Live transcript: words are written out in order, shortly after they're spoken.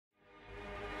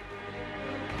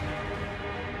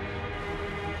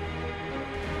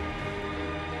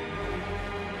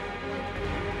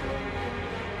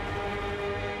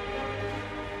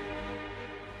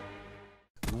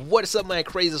What is up, my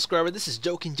crazy subscriber? This is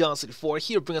Joking Johnson 4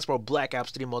 here to bring us more Black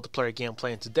Ops 3 multiplayer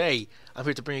gameplay, and today I'm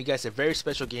here to bring you guys a very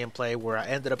special gameplay where I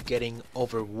ended up getting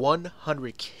over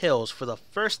 100 kills for the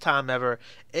first time ever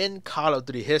in Call of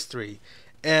Duty history.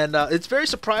 And it's very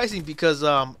surprising because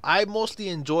I mostly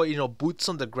enjoy, boots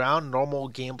on the ground, normal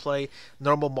gameplay,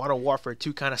 normal Modern Warfare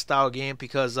 2 kind of style game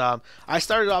because I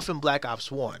started off in Black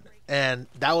Ops 1. And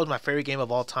that was my favorite game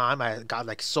of all time. I got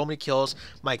like so many kills.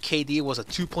 My KD was a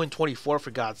 2.24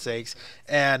 for God's sakes.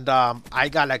 And I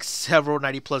got like several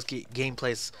 90 plus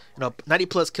gameplays, 90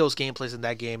 plus kills gameplays in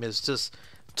that game. It's just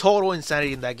total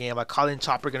insanity in that game. I call in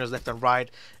chopper gunners left and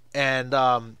right. And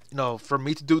for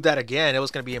me to do that again, it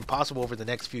was going to be impossible over the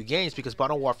next few games because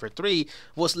Modern Warfare 3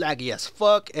 was laggy as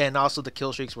fuck, and also the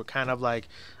kill streaks were kind of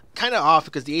off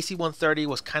because the AC-130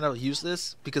 was kind of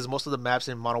useless because most of the maps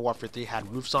in Modern Warfare 3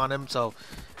 had roofs on them. So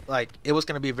like it was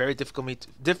going to be very difficult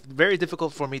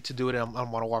for me to do it on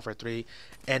Modern Warfare 3,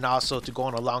 and also to go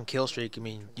on a long kill streak. I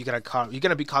mean, you're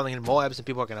gonna be calling in Moabs and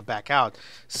people are gonna back out.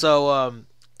 So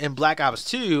in Black Ops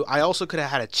 2, I also could have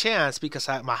had a chance because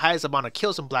my highest amount of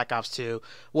kills in Black Ops 2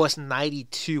 was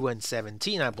 92 and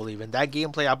 17, I believe. And that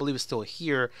gameplay, I believe, is still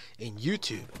here in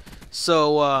YouTube.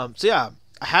 So yeah,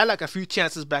 I had like a few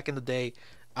chances back in the day.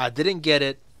 I didn't get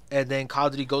it. And then Call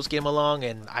of Duty Ghost came along,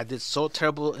 and I did so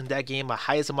terrible in that game. My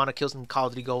highest amount of kills in Call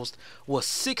of Duty Ghost was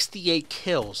 68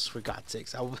 kills, for God's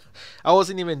sakes. I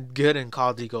wasn't even good in Call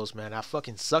of Duty Ghost, man. I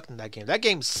fucking sucked in that game. That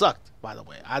game sucked, by the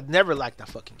way. I never liked that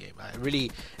fucking game. It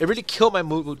really killed my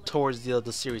mood towards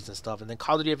the series and stuff. And then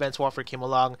Call of Duty Advanced Warfare came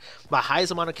along. My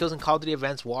highest amount of kills in Call of Duty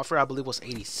Advanced Warfare, I believe, was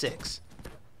 86.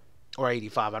 Or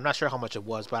 85. I'm not sure how much it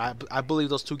was, but I believe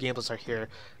those two gameplays are here.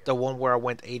 The one where I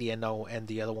went 80 and 0, and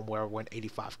the other one where I went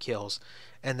 85 kills.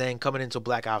 And then coming into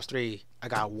Black Ops 3, I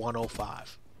got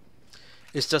 105.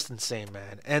 It's just insane,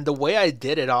 man. And the way I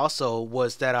did it also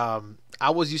was that I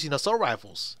was using assault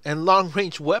rifles and long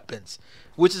range weapons,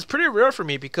 which is pretty rare for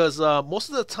me because most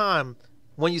of the time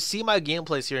when you see my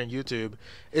gameplays here on YouTube,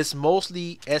 it's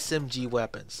mostly SMG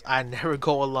weapons. I never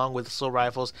go along with assault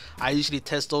rifles. I usually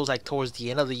test those like towards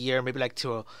the end of the year, maybe like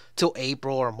till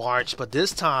April or March. But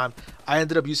this time, I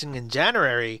ended up using in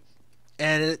January,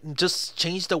 and it just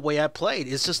changed the way I played.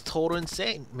 It's just total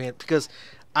insane, man, because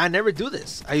I never do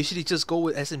this. I usually just go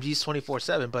with SMGs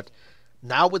 24/7, but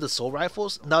now with assault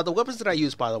rifles, now the weapons that I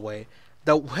use, by the way,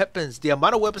 the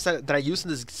amount of weapons that I used in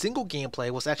this single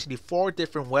gameplay was actually 4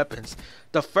 different weapons.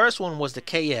 The first one was the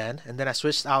KN, and then I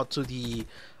switched out to the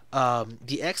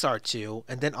XR2,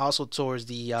 and then also towards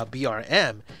the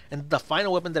BRM, and the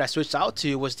final weapon that I switched out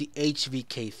to was the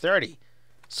HVK30.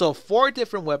 So 4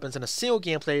 different weapons in a single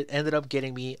gameplay ended up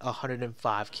getting me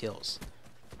 105 kills,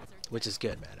 which is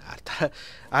good, man.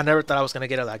 I never thought I was going to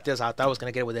get it like this. I thought I was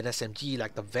going to get it with an SMG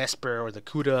like the Vesper or the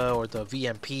Kuda or the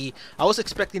VMP. I was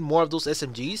expecting more of those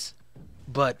SMGs,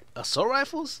 but assault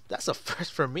rifles? That's a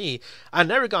first for me. I've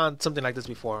never gotten something like this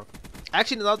before.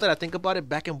 Actually, now that I think about it,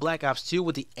 back in Black Ops 2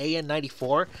 with the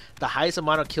AN-94, the highest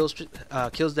amount of kills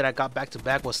that I got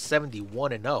back-to-back was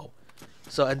 71 and 0.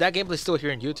 So, and that gameplay is still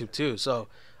here on YouTube too. So,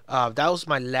 that was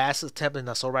my last attempt in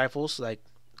assault rifles. Like,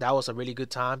 that was a really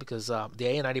good time because the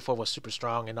AN-94 was super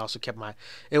strong and also kept my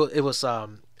it was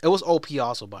OP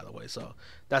also, by the way. So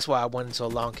that's why I went into a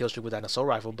long kill streak with that assault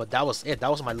rifle. But that was it. That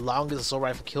was my longest assault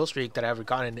rifle kill streak that I ever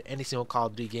got in any single Call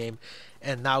of Duty game.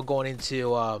 And now going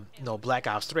into Black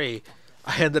Ops 3,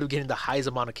 I ended up getting the highest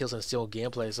amount of kills in a single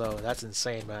gameplay. So that's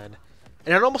insane, man.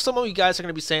 And I know some of you guys are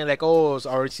going to be saying like, oh, I've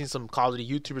already seen some Call of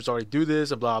Duty YouTubers already do this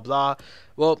and blah, blah.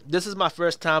 Well, this is my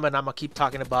first time, and I'm going to keep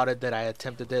talking about it, that I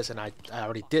attempted this and I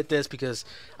already did this because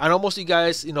I know most of you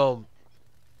guys,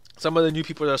 some of the new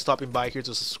people that are stopping by here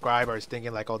to subscribe are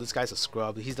thinking like, oh, this guy's a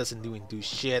scrub. He doesn't do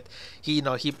shit. He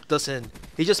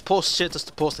just posts shit just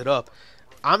to post it up.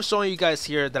 I'm showing you guys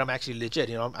here that I'm actually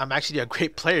legit. I'm actually a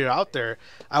great player out there.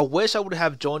 I wish I would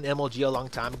have joined MLG a long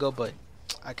time ago, but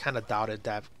I kind of doubted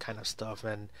that kind of stuff,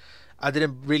 and I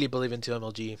didn't really believe into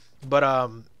MLG. But I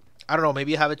don't know,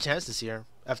 maybe I have a chance this year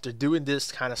after doing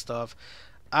this kind of stuff.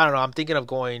 I don't know, I'm thinking of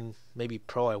going maybe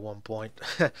pro at one point.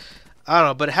 I don't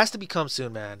know, but it has to become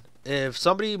soon, man. If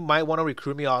somebody might want to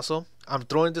recruit me also, I'm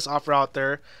throwing this offer out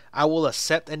there. I will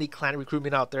accept any clan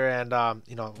recruitment out there, and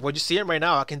what you see him right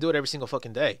now, I can do it every single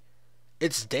fucking day.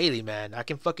 It's daily, man. I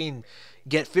can fucking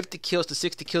get 50 kills to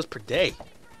 60 kills per day.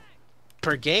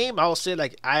 Per game, I will say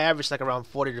like I average like around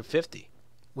 40 to 50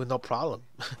 with no problem.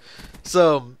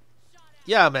 So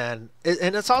yeah, man,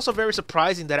 and it's also very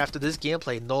surprising that after this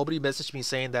gameplay, nobody messaged me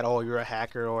saying that, oh, you're a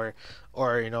hacker, or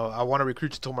I want to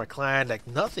recruit you to my clan. Like,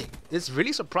 nothing. It's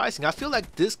really surprising. I feel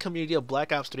like this community of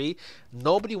Black Ops 3,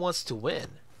 nobody wants to win.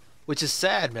 which is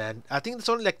sad, man. I think it's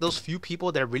only like those few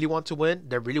people that really want to win,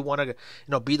 that really want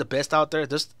to, be the best out there.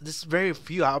 There's very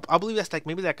few. I believe that's like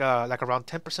maybe like around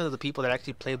 10% of the people that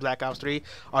actually play Black Ops 3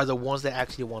 are the ones that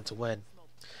actually want to win.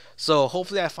 So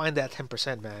hopefully I find that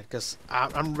 10%, man, because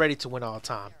I'm ready to win all the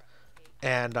time.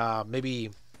 And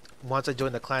maybe once I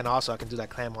join the clan, also I can do that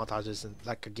clan montages and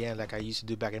like I used to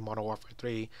do back in Modern Warfare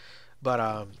 3. But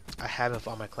I haven't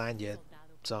found my clan yet.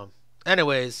 So,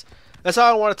 anyways, that's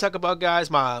all I want to talk about, guys.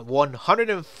 My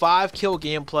 105 kill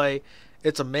gameplay.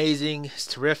 It's amazing. It's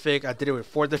terrific. I did it with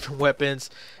 4 different weapons,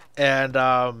 and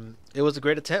it was a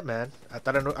great attempt, man. I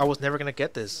thought I was never gonna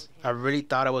get this. I really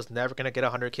thought I was never gonna get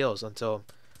 100 kills until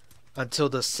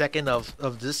the second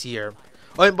of this year.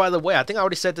 Oh, and by the way, I think I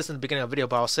already said this in the beginning of the video,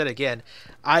 but I'll say it again.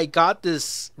 I got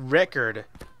this record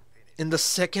in the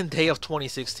second day of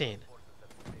 2016.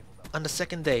 On the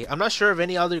second day. I'm not sure if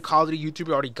any other Call of Duty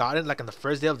YouTuber already got it, like on the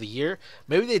first day of the year.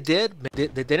 Maybe they did. They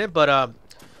didn't, but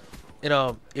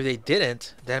if they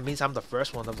didn't, that means I'm the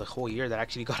first one of the whole year that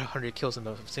actually got 100 kills in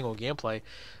a single gameplay.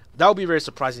 That would be very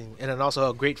surprising, and then also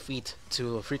a great feat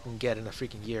to freaking get in a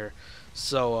freaking year.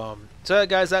 So, so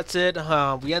guys, that's it.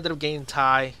 We ended up getting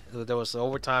tie. There was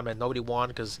overtime and nobody won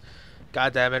because,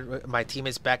 god damn it, my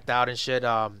teammates backed out and shit.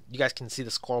 You guys can see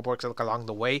the scoreboard along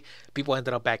the way. People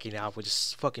ended up backing out, which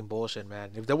is fucking bullshit, man.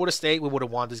 If they would have stayed, we would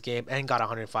have won this game and got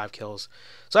 105 kills.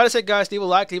 So, like I said, guys, leave a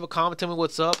like, leave a comment, tell me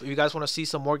what's up. If you guys want to see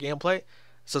some more gameplay,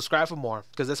 subscribe for more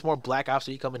because there's more Black Ops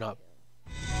 3 coming up.